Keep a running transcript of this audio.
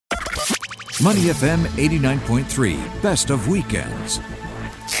Money FM 89.3, best of weekends.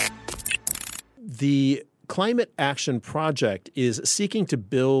 The Climate Action Project is seeking to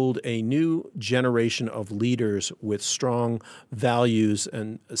build a new generation of leaders with strong values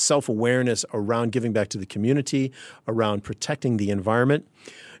and self-awareness around giving back to the community, around protecting the environment.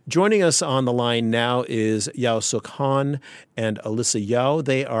 Joining us on the line now is Yao Suk Han and Alyssa Yao.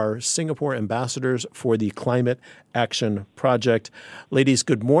 They are Singapore ambassadors for the Climate Action Project. Ladies,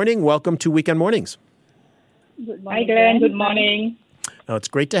 good morning. Welcome to Weekend Mornings. Good morning. Hi, Glenn. Good morning. Now, it's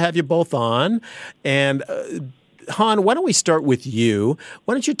great to have you both on. And Han, why don't we start with you?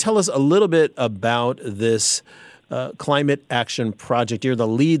 Why don't you tell us a little bit about this Climate Action Project? You're the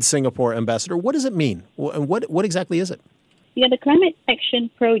lead Singapore ambassador. What does it mean? And what exactly is it? Yeah, the Climate Action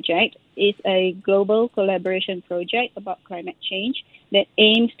Project is a global collaboration project about climate change that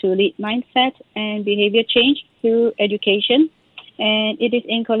aims to lead mindset and behavior change through education. And it is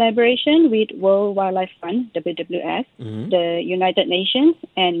in collaboration with World Wildlife Fund, WWF, the United Nations,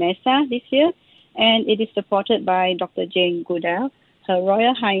 and NASA this year. And it is supported by Dr. Jane Goodall, Her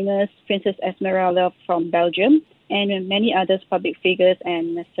Royal Highness Princess Esmeralda from Belgium, and many other public figures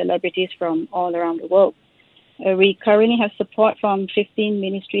and celebrities from all around the world. We currently have support from 15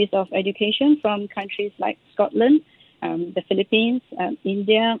 ministries of education from countries like Scotland, the Philippines,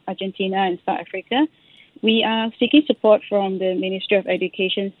 India, Argentina, and South Africa. We are seeking support from the Ministry of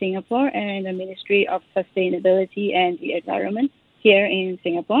Education Singapore and the Ministry of Sustainability and the Environment here in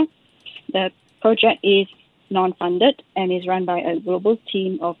Singapore. The project is non-funded and is run by a global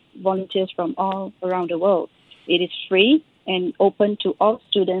team of volunteers from all around the world. It is free and open to all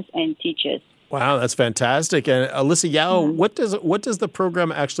students and teachers. Wow, that's fantastic. And Alyssa Yao, what does the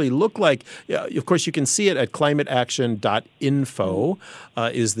program actually look like? Yeah, of course, you can see it at climateaction.info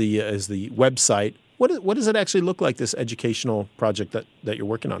is the website. What does it actually look like, this educational project that you're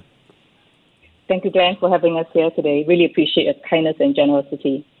working on? Thank you, Glenn, for having us here today. Really appreciate your kindness and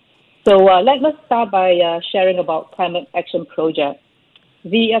generosity. So let's start by sharing about Climate Action Project.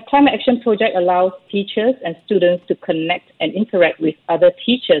 The Climate Action Project allows teachers and students to connect and interact with other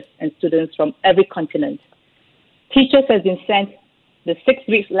teachers and students from every continent. Teachers have been sent the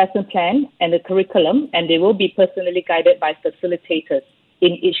 6-week lesson plan and the curriculum, and they will be personally guided by facilitators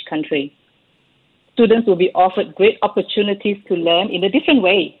in each country. Students will be offered great opportunities to learn in a different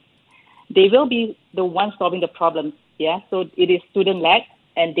way. They will be the ones solving the problems, so it is student-led,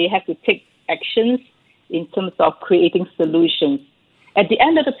 and they have to take actions in terms of creating solutions. At the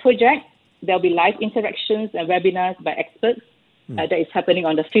end of the project, there will be live interactions and webinars by experts. That is happening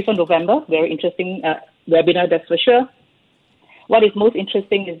on the 5th of November. Very interesting webinar, that's for sure. What is most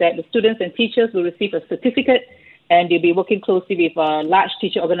interesting is that the students and teachers will receive a certificate, and they'll be working closely with large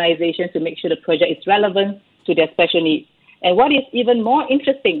teacher organizations to make sure the project is relevant to their special needs. And what is even more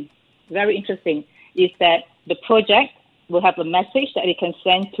interesting, very interesting, is that the project will have a message that it can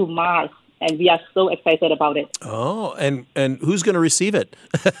send to Mars. And we are so excited about it. Oh, and who's going to receive it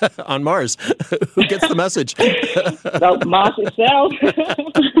on Mars? Who gets the message? Well, Mars itself.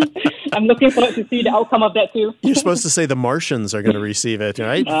 I'm looking forward to see the outcome of that too. You're supposed to say the Martians are going to receive it,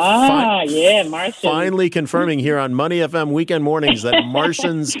 right? Yeah, Martians. Finally confirming here on Money FM Weekend Mornings that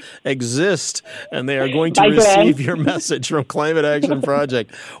Martians exist, and they are going to receive your message from Climate Action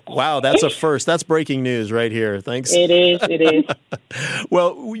Project. Wow, that's a first. That's breaking news right here. Thanks. It is.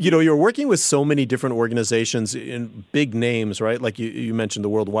 Well, you're working with so many different organizations in big names, right? Like you mentioned the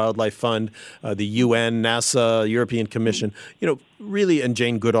World Wildlife Fund, the UN, NASA, European Commission, really, and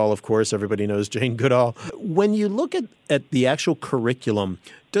Jane Goodall, of course. Everybody knows Jane Goodall. When you look at the actual curriculum,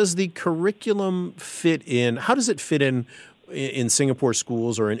 does the curriculum fit in? How does it fit in Singapore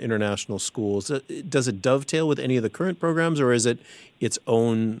schools or in international schools? Does it dovetail with any of the current programs, or is it its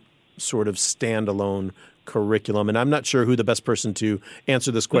own sort of standalone curriculum? And I'm not sure who the best person to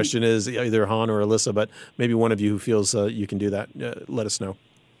answer this question is, either Han or Alyssa, but maybe one of you who feels you can do that. Let us know.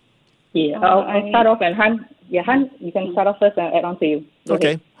 Yeah, I'll start off, and Han, you can start off first and add on to you.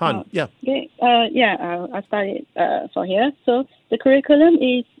 Okay, Han, Okay, I'll start it for here. So the curriculum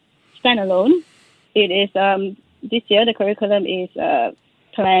is standalone. It is, this year the curriculum is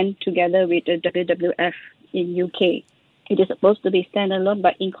planned together with the WWF in UK. It is supposed to be standalone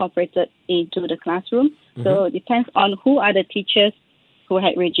but incorporated into the classroom. So it depends on who are the teachers who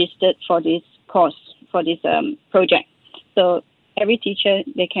had registered for this course, for this project. So every teacher,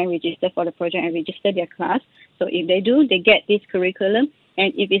 they can register for the project and register their class. So if they do, they get this curriculum.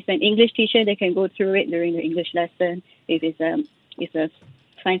 And if it's an English teacher, they can go through it during the English lesson. If it's a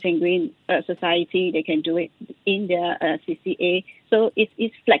Science and Green Society, they can do it in their CCA. So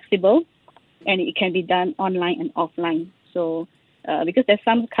it's flexible, and it can be done online and offline. So because there's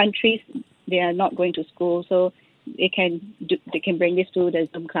some countries they are not going to school, so they can bring this to the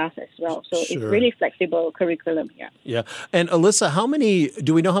Zoom class as well. So It's really flexible curriculum. Yeah. And Alyssa,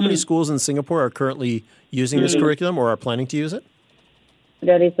 do we know how many schools in Singapore are currently using this curriculum or are planning to use it?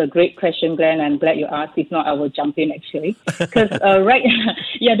 That is a great question, Glenn. I'm glad you asked. If not, I will jump in actually. Because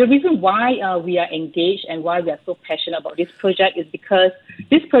the reason why we are engaged and why we are so passionate about this project is because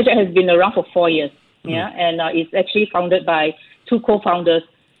this project has been around for 4 years. And it's actually founded by two co-founders,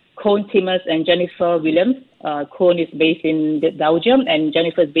 Koen Timmers and Jennifer Williams. Koen is based in Belgium and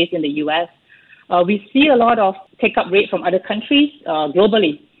Jennifer is based in the US. We see a lot of take-up rate from other countries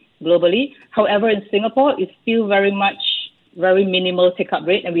globally. However, in Singapore, it's still very minimal take-up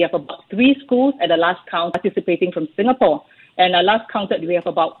rate, and we have about 3 schools at the last count participating from Singapore. And last counted, we have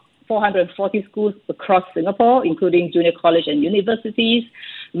about 440 schools across Singapore, including junior college and universities.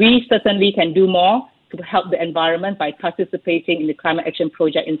 We certainly can do more to help the environment by participating in the Climate Action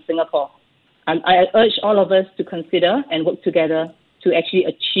Project in Singapore. And I urge all of us to consider and work together to actually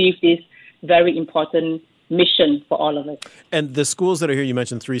achieve this very important mission for all of us. And the schools that are here, you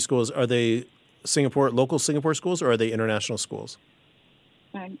mentioned 3 schools, are they local Singapore schools, or are they international schools?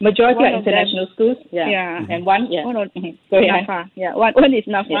 Majority are international schools. And one is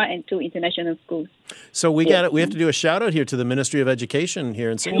NAFA and 2 international schools. So we have to do a shout out here to the Ministry of Education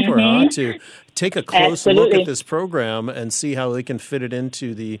here in Singapore to take a close look at this program and see how they can fit it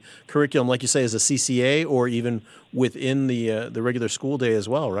into the curriculum, like you say, as a CCA or even within the regular school day as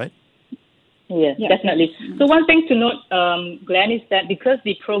well, right? Yes, definitely. So one thing to note, Glenn, is that because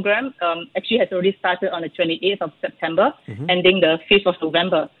the program actually has already started on the 28th of September, ending the 5th of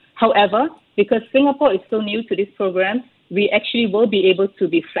November. However, because Singapore is so new to this program, we actually will be able to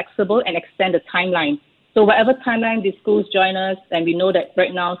be flexible and extend the timeline. So whatever timeline the schools join us, and we know that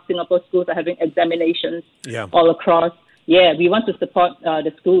right now Singapore schools are having examinations all across. We want to support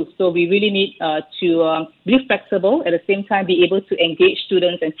the schools. So we really need to be flexible, at the same time be able to engage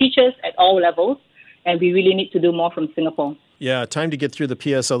students and teachers at all levels. And we really need to do more from Singapore. Yeah, time to get through the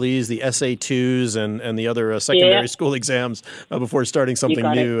PSLEs, the SA2s, and the other secondary school exams before starting something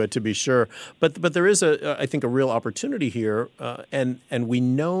new, to be sure. But there is, I think, a real opportunity here. And we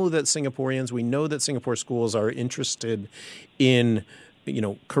know that Singapore schools are interested in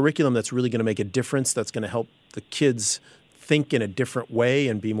curriculum that's really going to make a difference, that's going to help the kids think in a different way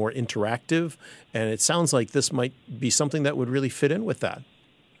and be more interactive. And it sounds like this might be something that would really fit in with that.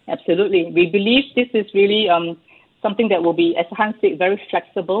 Absolutely. We believe this is really something that will be, as Hans said, very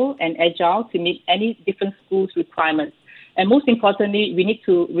flexible and agile to meet any different schools' requirements. And most importantly, we need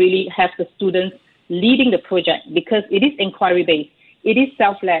to really have the students leading the project because it is inquiry-based. It is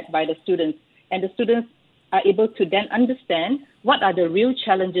self-led by the students. And the students are able to then understand what are the real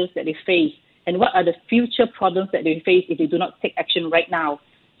challenges that they face and what are the future problems that they face if they do not take action right now.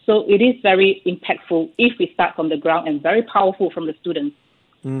 So it is very impactful if we start from the ground and very powerful from the students.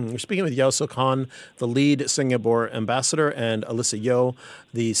 We're speaking with Yeo Suk Han, the lead Singapore ambassador, and Alyssa Yeo,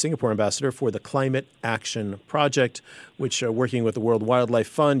 the Singapore ambassador for the Climate Action Project, which working with the World Wildlife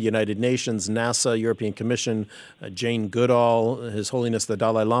Fund, United Nations, NASA, European Commission, Jane Goodall, His Holiness the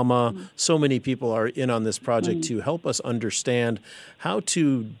Dalai Lama. So many people are in on this project to help us understand how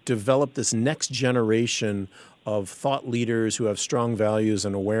to develop this next generation of thought leaders who have strong values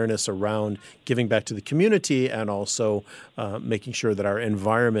and awareness around giving back to the community and also making sure that our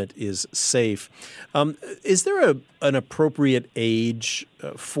environment is safe. Is there an appropriate age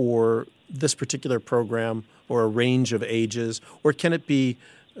for this particular program or a range of ages, or can it be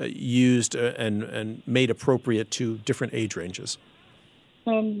used and made appropriate to different age ranges?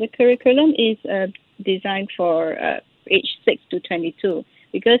 The curriculum is designed for age 6 to 22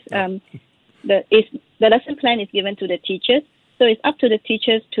 because the lesson plan is given to the teachers, so it's up to the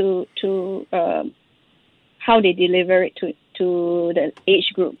teachers to how they deliver it to the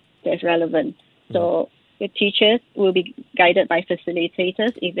age group that's relevant. So the teachers will be guided by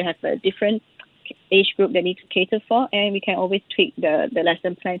facilitators if they have a different age group they need to cater for, and we can always tweak the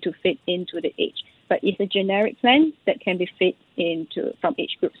lesson plan to fit into the age. But it's a generic plan that can be fit into from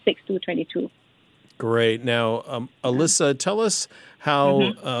age group 6 to 22. Great. Now, Alyssa, tell us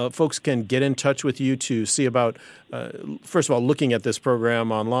how folks can get in touch with you to see about, first of all, looking at this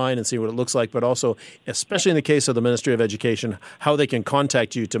program online and see what it looks like, but also, especially in the case of the Ministry of Education, how they can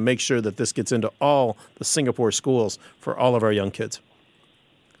contact you to make sure that this gets into all the Singapore schools for all of our young kids.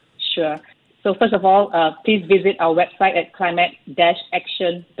 Sure. So first of all, please visit our website at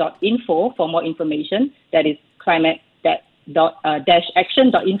climate-action.info for more information. That is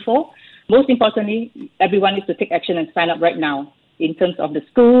climate-action.info. Most importantly, everyone needs to take action and sign up right now in terms of the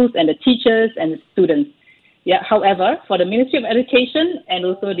schools and the teachers and the students. Yeah. However, for the Ministry of Education and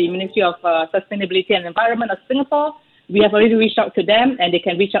also the Ministry of Sustainability and Environment of Singapore, we have already reached out to them, and they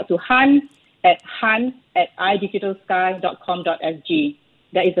can reach out to han@idigitalsky.com.sg.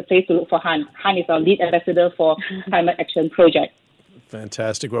 That is the place to look for Han. Han is our lead ambassador for Climate Action Project.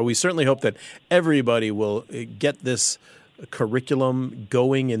 Fantastic. Well, we certainly hope that everybody will get this curriculum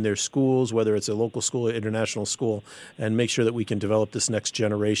going in their schools, whether it's a local school or international school, and make sure that we can develop this next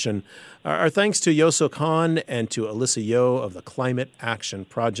generation. Our thanks to Yoso Khan and to Alyssa Yeo of the Climate Action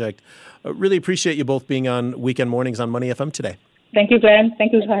Project. Really appreciate you both being on Weekend Mornings on Money FM today. Thank you, Glenn.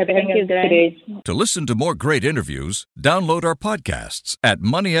 Thank you for having us today. To listen to more great interviews, download our podcasts at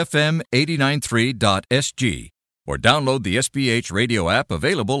moneyfm893.sg or download the SPH radio app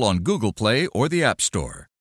available on Google Play or the App Store.